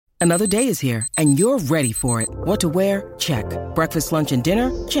Another day is here, and you're ready for it. What to wear? Check. Breakfast, lunch, and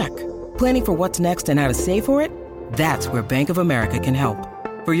dinner? Check. Planning for what's next and how to save for it? That's where Bank of America can help.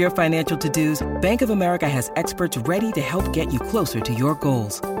 For your financial to-dos, Bank of America has experts ready to help get you closer to your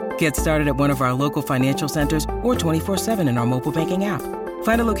goals. Get started at one of our local financial centers or 24/7 in our mobile banking app.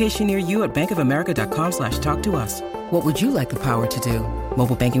 Find a location near you at bankofamerica.com/talktous. What would you like the power to do?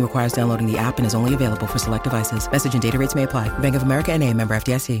 Mobile banking requires downloading the app and is only available for select devices. Message and data rates may apply. Bank of America N.A., member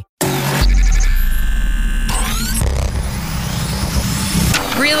FDIC.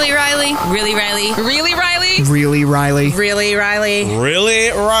 Really, Riley? Really, Riley? Really, Riley? Really, Riley? Really, Riley? Really,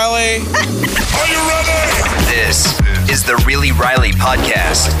 Riley? Are you ready? This is the Really Riley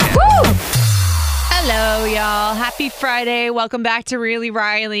Podcast. Woo! Hello, y'all. Happy Friday. Welcome back to Really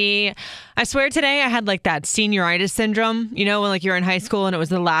Riley. I swear today I had like that senioritis syndrome, you know, when like you're in high school and it was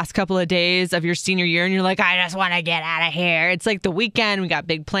the last couple of days of your senior year and you're like, I just want to get out of here. It's like the weekend. We got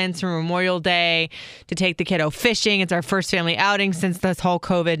big plans for Memorial Day to take the kiddo fishing. It's our first family outing since this whole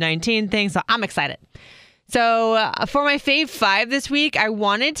COVID-19 thing. So I'm excited. So for my Fave 5 this week, I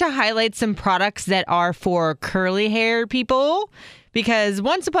wanted to highlight some products that are for curly hair people. Because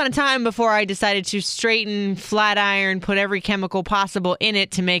once upon a time, before I decided to straighten, flat iron, put every chemical possible in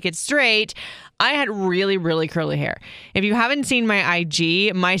it to make it straight, I had really, really curly hair. If you haven't seen my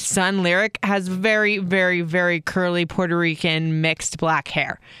IG, my son Lyric has very, very, very curly Puerto Rican mixed black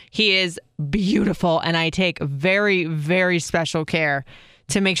hair. He is beautiful, and I take very, very special care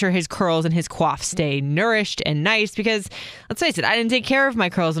to make sure his curls and his coif stay nourished and nice because, let's face it, I didn't take care of my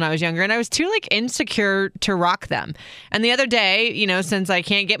curls when I was younger and I was too insecure to rock them. And the other day, you know, since I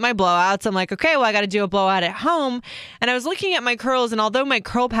can't get my blowouts, I'm like, okay, well, I got to do a blowout at home. And I was looking at my curls, and although my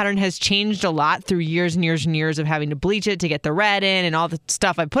curl pattern has changed a lot through years and years and years of having to bleach it to get the red in and all the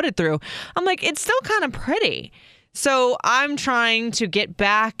stuff I put it through, I'm like, it's still kind of pretty. So I'm trying to get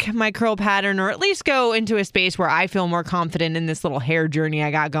back my curl pattern, or at least go into a space where I feel more confident in this little hair journey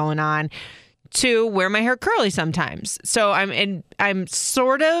I got going on, to wear my hair curly sometimes. So I'm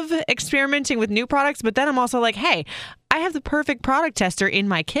sort of experimenting with new products, but then I'm also like, hey, I have the perfect product tester in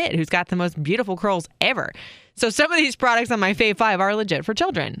my kid who's got the most beautiful curls ever. So some of these products on my Fave 5 are legit for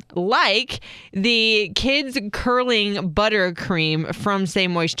children, like the Kids Curling Buttercream from Shea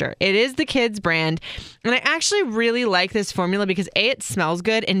Moisture. It is the kids brand, and I actually really like this formula because A, it smells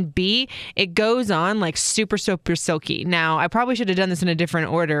good, and B, it goes on like super, super silky. Now, I probably should have done this in a different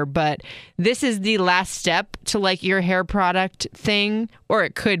order, but this is the last step to like your hair product thing, or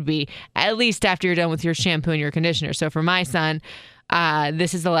it could be, at least after you're done with your shampoo and your conditioner. So for my son,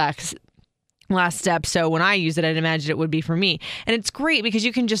 this is the last step. So when I use it, I'd imagine it would be for me. And it's great because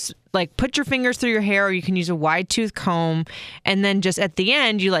you can just like put your fingers through your hair, or you can use a wide tooth comb. And then just at the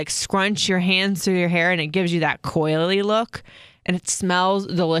end, you like scrunch your hands through your hair and it gives you that coily look. And it smells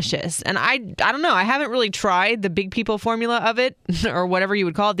delicious. And I don't know, I haven't really tried the big people formula of it, or whatever you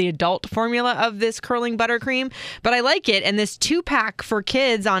would call it, the adult formula of this curling buttercream, but I like it. And this 2-pack for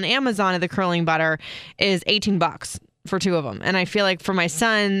kids on Amazon of the curling butter is $18 for 2 of them. And I feel like for my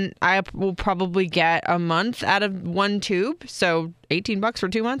son, I will probably get a month out of 1 tube. So $18 for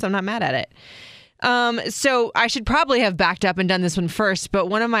 2 months, I'm not mad at it. So I should probably have backed up and done this one first, but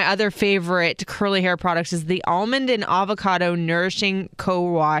one of my other favorite curly hair products is the Almond and Avocado Nourishing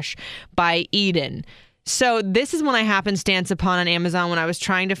Co-Wash by Eden. So this is one I happenstance upon on Amazon when I was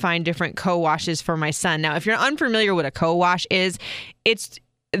trying to find different co-washes for my son. Now, if you're unfamiliar with what a co-wash is, it's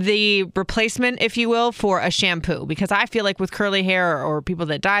the replacement, if you will, for a shampoo, because I feel like with curly hair or people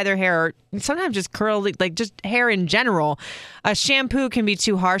that dye their hair, or sometimes just curly, like just hair in general, a shampoo can be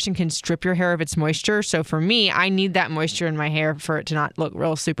too harsh and can strip your hair of its moisture. So for me, I need that moisture in my hair for it to not look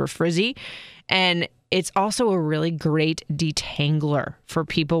real super frizzy. And it's also a really great detangler for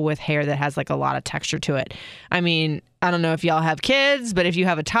people with hair that has like a lot of texture to it. I mean, I don't know if y'all have kids, but if you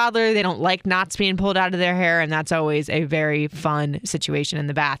have a toddler, they don't like knots being pulled out of their hair, and that's always a very fun situation in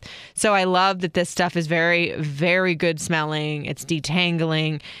the bath. So I love that this stuff is very, very good smelling. It's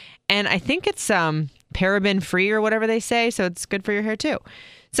detangling, and I think it's paraben free or whatever they say, so it's good for your hair too.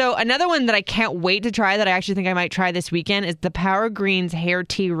 So another one that I can't wait to try, that I actually think I might try this weekend, is the Power Greens Hair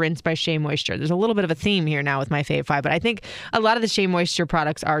Tea Rinse by Shea Moisture. There's a little bit of a theme here now with my Fave 5, but I think a lot of the Shea Moisture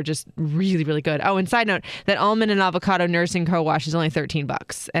products are just really, really good. Oh, and side note, that Almond and Avocado Nursing Co-Wash is only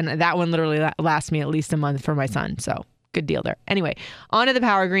 $13, and that one literally lasts me at least a month for my son, so good deal there. Anyway, on to the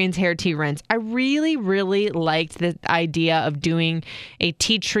Power Greens Hair Tea Rinse. I really, really liked the idea of doing a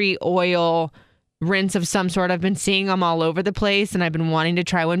tea tree oil rinse of some sort. I've been seeing them all over the place, and I've been wanting to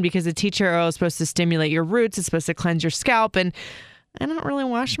try one because the tea tree oil is supposed to stimulate your roots. It's supposed to cleanse your scalp, and I don't really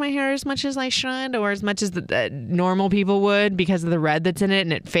wash my hair as much as I should, or as much as the normal people would, because of the red that's in it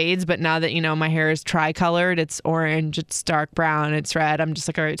and it fades. But now that, my hair is tri-colored, it's orange, it's dark brown, it's red, I'm just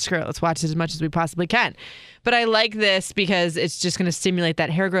like, all right, screw it. Let's watch it as much as we possibly can. But I like this because it's just going to stimulate that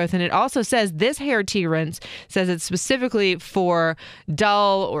hair growth. And it also says this hair tea rinse says it's specifically for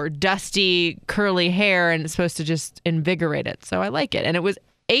dull or dusty, curly hair, and it's supposed to just invigorate it. So I like it. And it was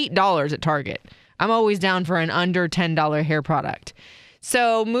 $8 at Target. I'm always down for an under $10 hair product.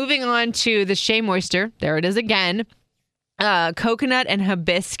 So moving on to the Shea Moisture. There it is again. Coconut and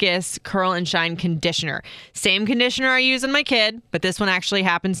hibiscus curl and shine conditioner. Same conditioner I use on my kid, but this one actually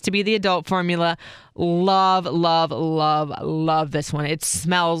happens to be the adult formula. Love, love, love, love this one. It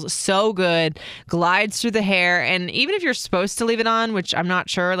smells so good, glides through the hair, and even if you're supposed to leave it on, which I'm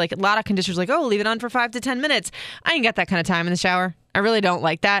not sure, like a lot of conditioners like, oh, leave it on for 5 to 10 minutes. I ain't got that kind of time in the shower. I really don't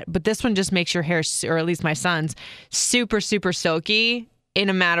like that, but this one just makes your hair, or at least my son's, super, super silky in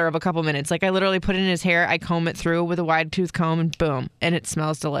a matter of a couple minutes. Like I literally put it in his hair, I comb it through with a wide tooth comb, and boom, and it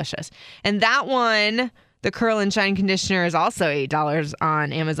smells delicious. And that one, the Curl and Shine conditioner, is also $8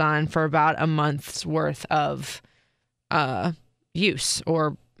 on Amazon for about a month's worth of use,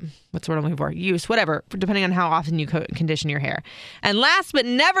 or what's the word I'm looking for? Use, whatever, depending on how often you condition your hair. And last but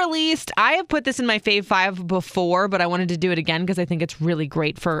never least, I have put this in my Fave 5 before, but I wanted to do it again because I think it's really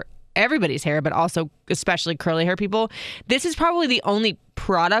great for everybody's hair, but also especially curly hair people. This is probably the only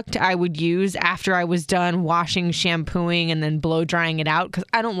product I would use after I was done washing, shampooing, and then blow drying it out, because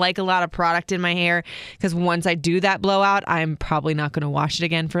I don't like a lot of product in my hair, because once I do that blowout, I'm probably not going to wash it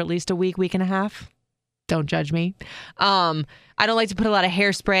again for at least a week, week and a half. Don't judge me. I don't like to put a lot of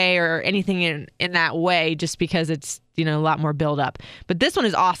hairspray or anything in that way, just because it's, a lot more buildup. But this one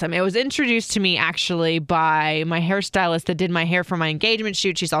is awesome. It was introduced to me actually by my hairstylist that did my hair for my engagement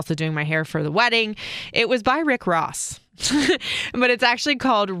shoot. She's also doing my hair for the wedding. It was by Rick Ross. But it's actually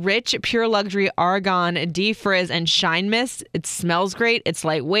called Rich Pure Luxury Argan Defrizz and Shine Mist. It smells great. It's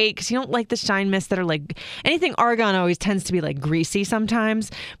lightweight, because you don't like the shine mists that are like, anything argan always tends to be like greasy sometimes.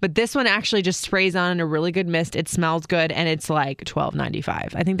 But this one actually just sprays on in a really good mist. It smells good, and it's like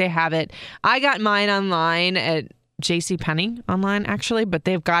 $12.95. I think they have it. I got mine online at JCPenney online, actually, but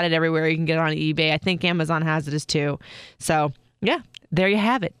they've got it everywhere. You can get it on eBay. I think Amazon has it as too. So yeah, there you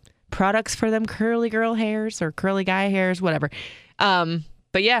have it. Products for them curly girl hairs or curly guy hairs, whatever.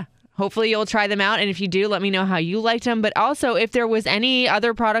 But yeah, hopefully you'll try them out. And if you do, let me know how you liked them. But also, if there was any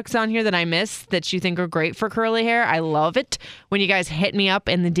other products on here that I missed that you think are great for curly hair, I love it when you guys hit me up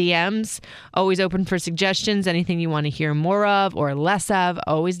in the DMs. Always open for suggestions. Anything you want to hear more of or less of,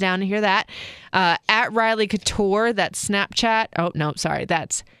 always down to hear that. At Riley Couture, that's Snapchat. Oh, no, sorry.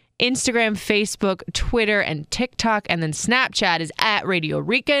 That's Instagram, Facebook, Twitter, and TikTok. And then Snapchat is at Radio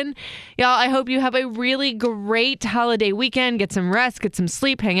Rican. Y'all, I hope you have a really great holiday weekend. Get some rest, get some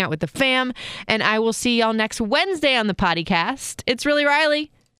sleep, hang out with the fam. And I will see y'all next Wednesday on the podcast. It's Really Riley.